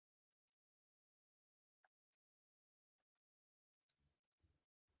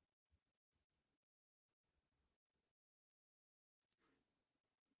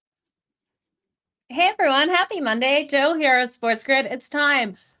Hey everyone, happy Monday. Jo here at SportsGrid. It's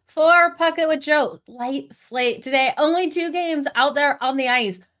time for Puck It with Jo. Light slate today. Only 2 games out there on the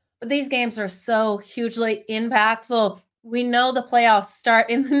ice, but these games are so hugely impactful. We know the playoffs start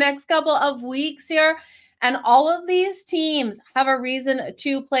in the next couple of weeks here, and all of these teams have a reason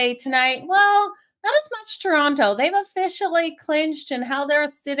to play tonight. Well, not as much Toronto. They've officially clinched, and how they're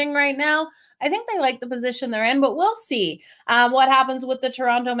sitting right now, I think they like the position they're in, but we'll see what happens with the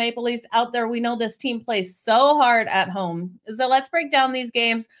Toronto Maple Leafs out there. We know this team plays so hard at home. So let's break down these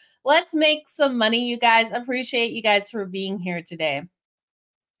games. Let's make some money, you guys. Appreciate you guys for being here today.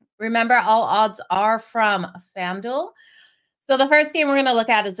 Remember, all odds are from FanDuel. So the first game we're going to look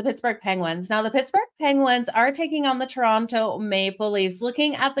at is the Pittsburgh Penguins. Now, the Pittsburgh Penguins are taking on the Toronto Maple Leafs.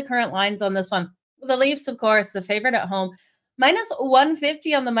 Looking at the current lines on this one, the Leafs, of course, the favorite at home, minus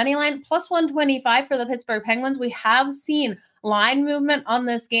 150 on the money line, plus 125 for the Pittsburgh Penguins. We have seen line movement on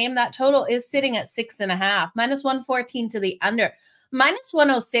this game. That total is sitting at 6.5, minus 114 to the under, minus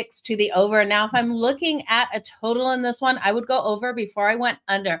 106 to the over. Now, if I'm looking at a total in this one, I would go over before I went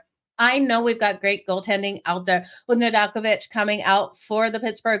under. I know we've got great goaltending out there with Nedeljkovic coming out for the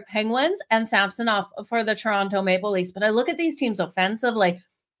Pittsburgh Penguins and Samsonov for the Toronto Maple Leafs. But I look at these teams offensively,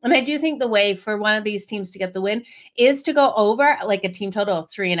 and I do think the way for one of these teams to get the win is to go over like a team total of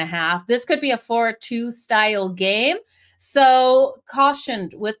 3.5. This could be a 4-2 style game. So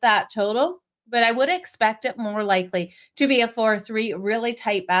cautioned with that total, but I would expect it more likely to be a 4-3, really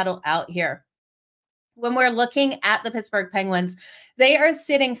tight battle out here. When we're looking at the Pittsburgh Penguins, they are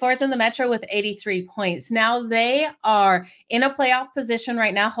sitting fourth in the Metro with 83 points. Now they are in a playoff position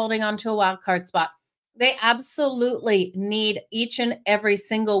right now, holding on to a wild card spot. They absolutely need each and every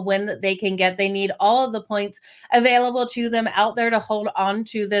single win that they can get. They need all of the points available to them out there to hold on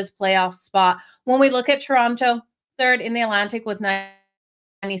to this playoff spot. When we look at Toronto, third in the Atlantic with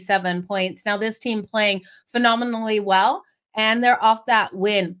 97 points. Now this team playing phenomenally well, and they're off that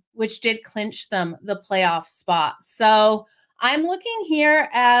win, which did clinch them the playoff spot. So I'm looking here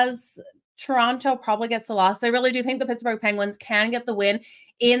as Toronto probably gets a loss. I really do think the Pittsburgh Penguins can get the win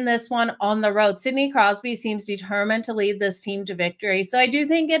in this one on the road. Sidney Crosby seems determined to lead this team to victory. So I do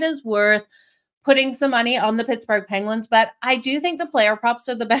think it is worth putting some money on the Pittsburgh Penguins, but I do think the player props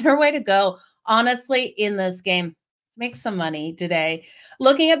are the better way to go, honestly, in this game. Let's make some money today.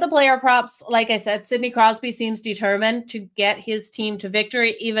 Looking at the player props, like I said, Sidney Crosby seems determined to get his team to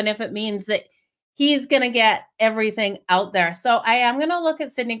victory, even if it means that he's going to get everything out there. So I am going to look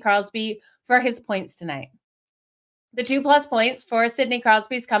at Sidney Crosby for his points tonight. The 2+ points for Sidney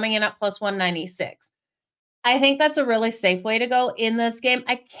Crosby is coming in at plus 196. I think that's a really safe way to go in this game.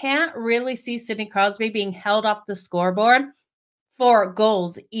 I can't really see Sidney Crosby being held off the scoreboard for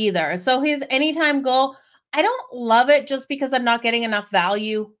goals either. So his anytime goal, I don't love it just because I'm not getting enough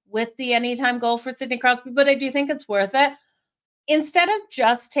value with the anytime goal for Sidney Crosby, but I do think it's worth it. Instead of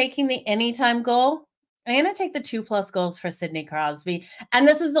just taking the anytime goal, I'm going to take the 2+ goals for Sidney Crosby. And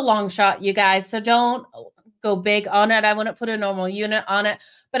this is a long shot, you guys, so don't go big on it. I wouldn't put a normal unit on it,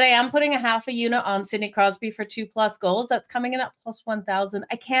 but I am putting a half a unit on Sidney Crosby for 2+ goals. That's coming in at plus 1,000.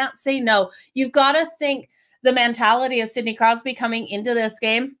 I can't say no. You've got to think the mentality of Sidney Crosby coming into this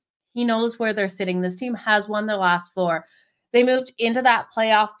game. He knows where they're sitting. This team has won their last 4. They moved into that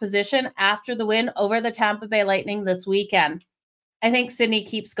playoff position after the win over the Tampa Bay Lightning this weekend. I think Sidney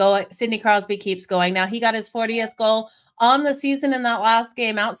Crosby keeps going. Now, he got his 40th goal on the season in that last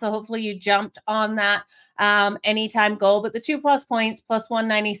game out, so hopefully you jumped on that anytime goal. But the 2+ points, plus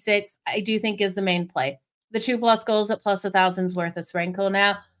 196, I do think is the main play. The 2+ goals at plus 1,000 is worth a sprinkle.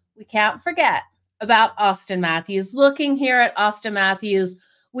 Now, we can't forget about Austin Matthews. Looking here at Austin Matthews,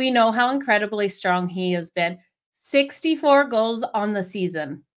 we know how incredibly strong he has been. 64 goals on the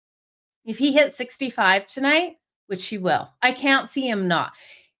season. If he hits 65 tonight, which he will, I can't see him not,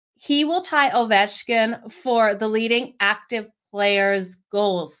 he will tie Ovechkin for the leading active players'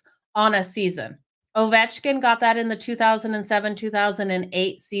 goals on a season. Ovechkin got that in the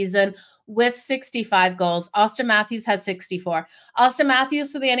 2007-2008 season with 65 goals. Austin Matthews has 64. Austin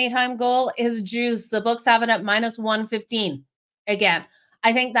Matthews for the anytime goal is juice. The books have it at minus 115. Again,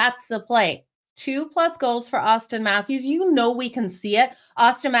 I think that's the play. 2+ goals for Austin Matthews. You know we can see it.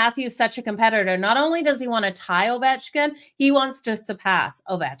 Austin Matthews is such a competitor. Not only does he want to tie Ovechkin, he wants to surpass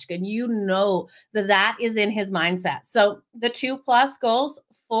Ovechkin. You know that is in his mindset. So the 2+ goals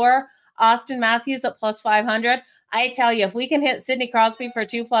for Austin Matthews at plus 500. I tell you, if we can hit Sidney Crosby for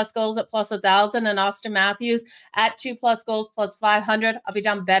 2+ goals at plus 1,000 and Austin Matthews at 2+ goals plus 500, I'll be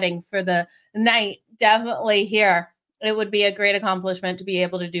done betting for the night. Definitely here. It would be a great accomplishment to be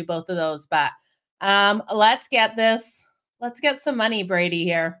able to do both of those. But let's get this. Let's get some money, Brady,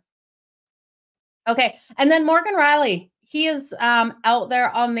 here. Okay. And then Morgan Riley, he is out there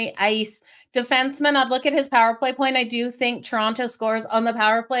on the ice. Defenseman, I'd look at his power play point. I do think Toronto scores on the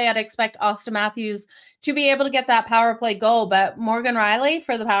power play. I'd expect Austin Matthews to be able to get that power play goal. But Morgan Riley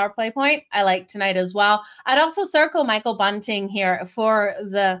for the power play point, I like tonight as well. I'd also circle Michael Bunting here for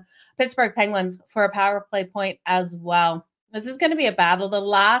the Pittsburgh Penguins for a power play point as well. This is going to be a battle. The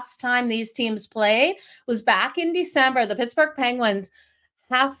last time these teams played was back in December. The Pittsburgh Penguins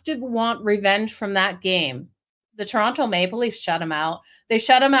have to want revenge from that game. The Toronto Maple Leafs shut him out. They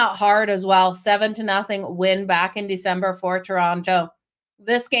shut him out hard as well. 7-0 win back in December for Toronto.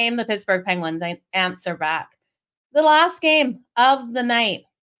 This game, the Pittsburgh Penguins answer back. The last game of the night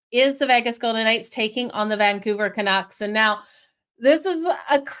is the Vegas Golden Knights taking on the Vancouver Canucks. And now this is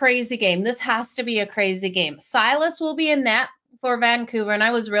a crazy game. This has to be a crazy game. Silas will be in net for Vancouver, and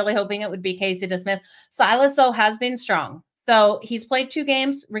I was really hoping it would be Casey DeSmith. Silas, though, has been strong. So he's played 2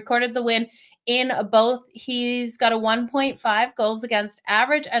 games, recorded the win in both. He's got a 1.5 goals against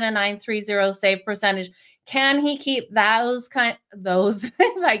average and a .930 save percentage. Can he keep those kind of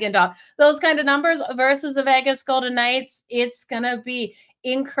numbers versus the Vegas Golden Knights? It's going to be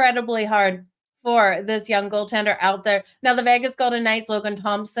incredibly hard for this young goaltender out there. Now, the Vegas Golden Knights, Logan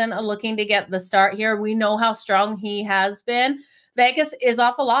Thompson, are looking to get the start here. We know how strong he has been. Vegas is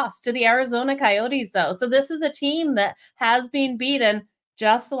off a loss to the Arizona Coyotes, though. So this is a team that has been beaten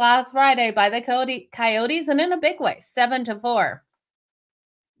just last Friday by the Coyotes, and in a big way, 7-4.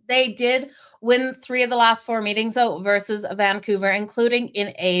 They did win 3 of the last 4 meetings, though, versus Vancouver, including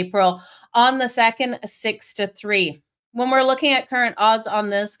in April. On the 2nd, 6-3. When we're looking at current odds on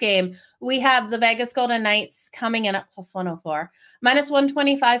this game, we have the Vegas Golden Knights coming in at +104,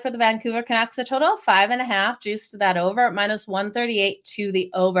 -125 for the Vancouver Canucks, a total of 5.5, juice to that over, at -138 to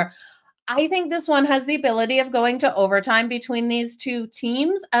the over. I think this one has the ability of going to overtime between these two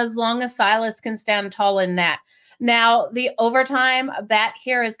teams as long as Silas can stand tall in net. Now, the overtime bet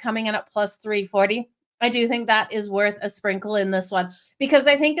here is coming in at +340. I do think that is worth a sprinkle in this one because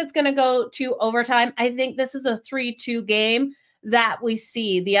I think it's going to go to overtime. I think this is a 3-2 game that we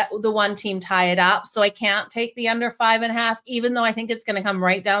see the one team tie it up. So I can't take the under 5.5, even though I think it's going to come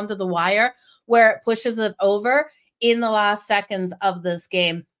right down to the wire where it pushes it over in the last seconds of this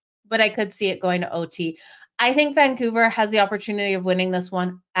game. But I could see it going to OT. I think Vancouver has the opportunity of winning this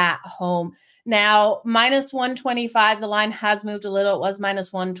one at home. Now, -125, the line has moved a little. It was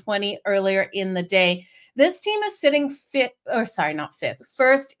 -120 earlier in the day. This team is sitting first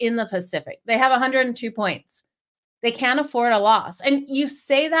in the Pacific. They have 102 points. They can't afford a loss. And you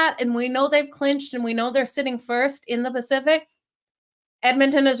say that, and we know they've clinched, and we know they're sitting first in the Pacific.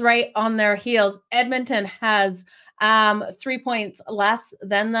 Edmonton is right on their heels. Edmonton has 3 points less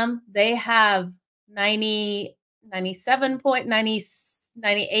than them. They have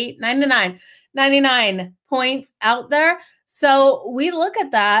 99 points out there. So we look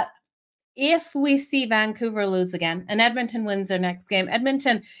at that. If we see Vancouver lose again and Edmonton wins their next game,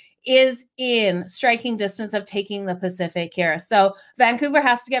 Edmonton is in striking distance of taking the Pacific here. So Vancouver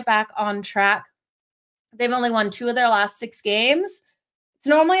has to get back on track. They've only won 2 of their last 6 games. It's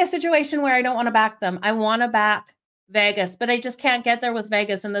normally a situation where I don't want to back them. I want to back Vegas, but I just can't get there with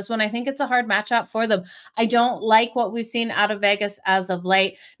Vegas in this one. I think it's a hard matchup for them. I don't like what we've seen out of Vegas as of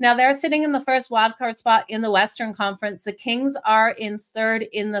late. Now, they're sitting in the first wildcard spot in the Western Conference. The Kings are in 3rd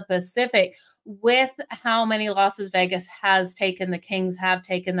in the Pacific. With how many losses Vegas has taken, the Kings have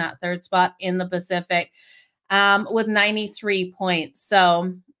taken that 3rd spot in the Pacific with 93 points.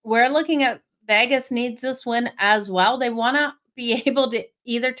 So we're looking at Vegas needs this win as well. They want to be able to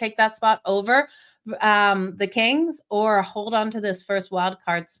either take that spot over the Kings or hold on to this first wild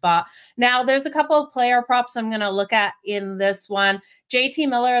card spot. Now, there's a couple of player props I'm going to look at in this one. JT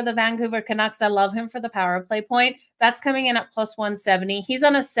Miller of the Vancouver Canucks, I love him for the power play point. That's coming in at +170. He's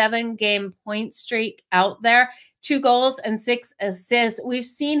on a 7-game point streak out there, 2 goals and 6 assists. We've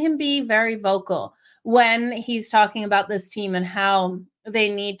seen him be very vocal when he's talking about this team and how they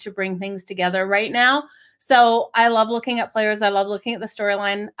need to bring things together right now. So I love looking at players. I love looking at the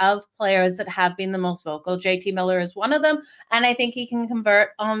storyline of players that have been the most vocal. JT Miller is one of them, and I think he can convert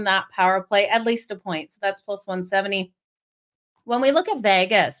on that power play at least a point. So that's +170. When we look at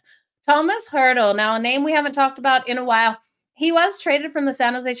Vegas, Thomas Hertl, now a name we haven't talked about in a while. He was traded from the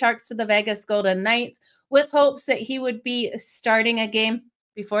San Jose Sharks to the Vegas Golden Knights with hopes that he would be starting a game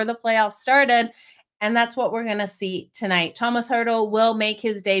before the playoffs started. And that's what we're going to see tonight. Thomas Hertl will make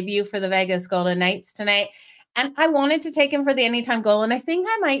his debut for the Vegas Golden Knights tonight. And I wanted to take him for the anytime goal. And I think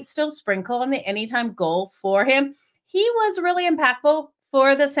I might still sprinkle on the anytime goal for him. He was really impactful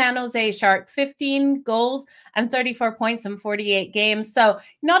for the San Jose Sharks, 15 goals and 34 points in 48 games. So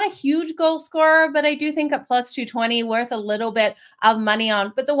not a huge goal scorer, but I do think at plus 220 worth a little bit of money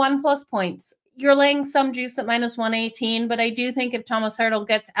on. But the 1+ points, you're laying some juice at minus 118, but I do think if Thomas Hertl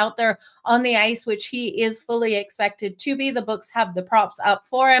gets out there on the ice, which he is fully expected to be, the books have the props up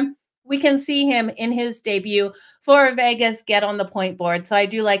for him. We can see him in his debut for Vegas get on the point board. So I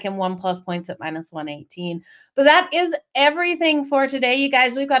do like him 1+ points at minus 118. But that is everything for today, you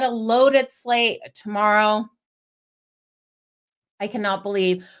guys. We've got a loaded slate tomorrow. I cannot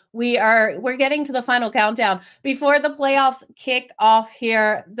believe we're getting to the final countdown before the playoffs kick off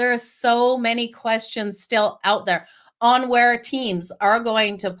here. There's so many questions still out there on where teams are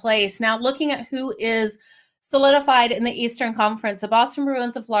going to place. Now, looking at who is solidified in the Eastern Conference, the Boston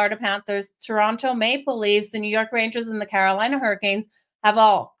Bruins, the Florida Panthers, Toronto Maple Leafs, the New York Rangers, and the Carolina Hurricanes have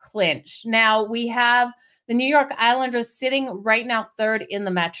all clinched. Now, we have the New York Islanders sitting right now third in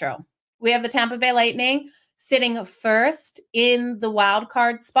the Metro. We have the Tampa Bay Lightning sitting first in the wild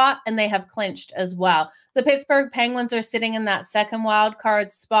card spot, and they have clinched as well. The Pittsburgh Penguins are sitting in that second wild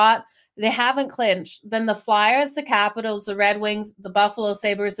card spot. They haven't clinched. Then the Flyers, the Capitals, the Red Wings, the Buffalo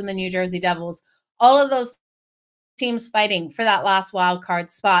Sabres, and the New Jersey Devils, all of those teams fighting for that last wild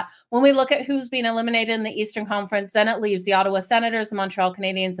card spot. When we look at who's been eliminated in the Eastern Conference, then it leaves the Ottawa Senators, the Montreal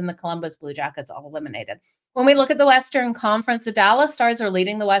Canadiens, and the Columbus Blue Jackets all eliminated. When we look at the Western Conference, the Dallas Stars are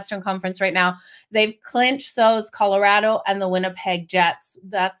leading the Western Conference right now. They've clinched, so is Colorado and the Winnipeg Jets.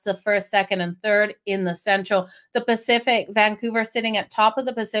 That's the first, second, and third in the Central. The Pacific, Vancouver sitting at top of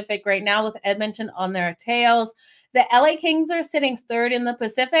the Pacific right now with Edmonton on their tails. The LA Kings are sitting third in the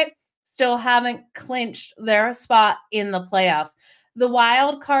Pacific, still haven't clinched their spot in the playoffs. The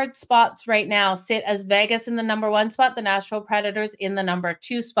wild card spots right now sit as Vegas in the number 1 spot, the Nashville Predators in the number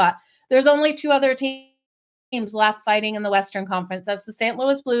 2 spot. There's only 2 other teams left fighting in the Western Conference. That's the St.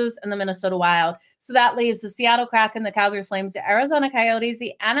 Louis Blues and the Minnesota Wild. So that leaves the Seattle Kraken, the Calgary Flames, the Arizona Coyotes,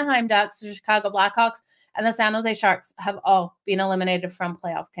 the Anaheim Ducks, the Chicago Blackhawks, and the San Jose Sharks have all been eliminated from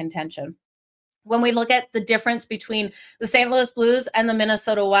playoff contention. When we look at the difference between the St. Louis Blues and the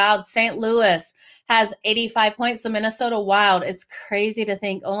Minnesota Wild, St. Louis has 85 points. The Minnesota Wild, it's crazy to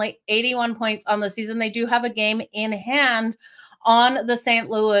think, only 81 points on the season. They do have a game in hand on the St.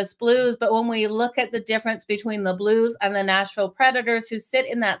 Louis Blues. But when we look at the difference between the Blues and the Nashville Predators, who sit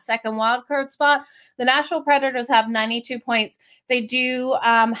in that second wildcard spot, the Nashville Predators have 92 points. They do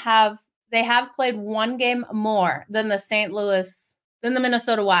they have played 1 game more than the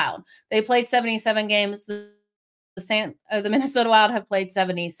Minnesota Wild. They played 77 games. The Minnesota Wild have played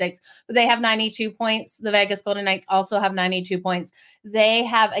 76, but they have 92 points. The Vegas Golden Knights also have 92 points. They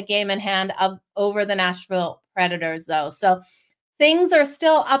have a game in hand over the Nashville Predators, though. So things are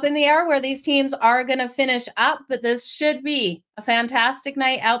still up in the air where these teams are going to finish up, but this should be a fantastic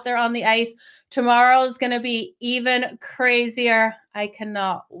night out there on the ice. Tomorrow is going to be even crazier. I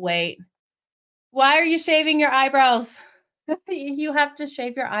cannot wait. Why are you shaving your eyebrows? You have to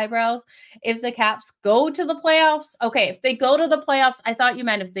shave your eyebrows if the Caps go to the playoffs. Okay, if they go to the playoffs, I thought you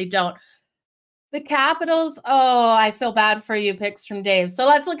meant if they don't. The Capitals, oh, I feel bad for you, picks from Dave. So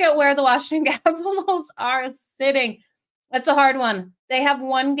let's look at where the Washington Capitals are sitting. That's a hard one. They have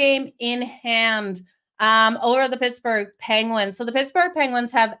 1 game in hand over the Pittsburgh Penguins. So the Pittsburgh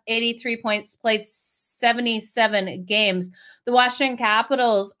Penguins have 83 points, played 77 games. The Washington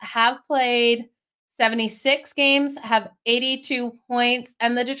Capitals have played 76 games, have 82 points,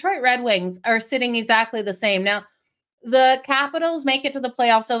 and the Detroit Red Wings are sitting exactly the same. Now, the Capitals make it to the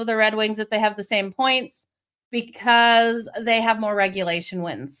playoffs over the Red Wings if they have the same points because they have more regulation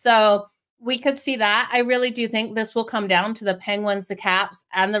wins. So we could see that. I really do think this will come down to the Penguins, the Caps,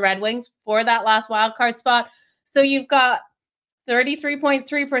 and the Red Wings for that last wild card spot. So you've got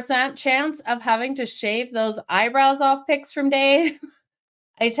 33.3% chance of having to shave those eyebrows off, picks from Dave.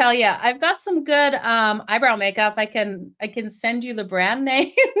 I tell you, I've got some good eyebrow makeup. I can send you the brand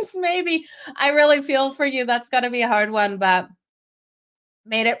names, maybe. I really feel for you. That's got to be a hard one, but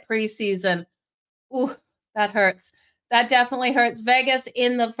made it preseason. Ooh, that hurts. That definitely hurts. Vegas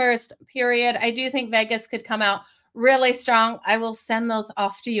in the first period. I do think Vegas could come out really strong. I will send those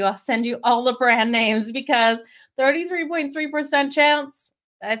off to you. I'll send you all the brand names because 33.3% chance.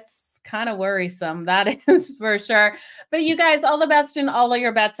 That's kind of worrisome. That is for sure. But you guys, all the best in all of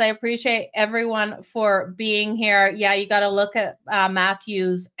your bets. I appreciate everyone for being here. Yeah, you got to look at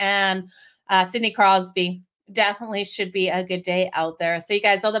Matthews and Sidney Crosby. Definitely should be a good day out there. So you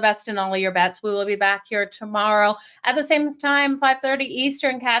guys, all the best in all of your bets. We will be back here tomorrow at the same time, 5:30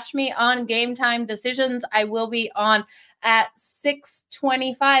 Eastern. Catch me on Game Time Decisions. I will be on at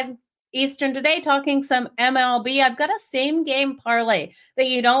 6:25 Eastern today, talking some MLB. I've got a same game parlay that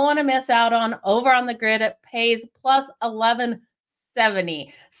you don't want to miss out on over on the grid. It pays plus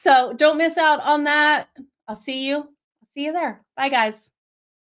 1170. So don't miss out on that. I'll see you there. Bye, guys.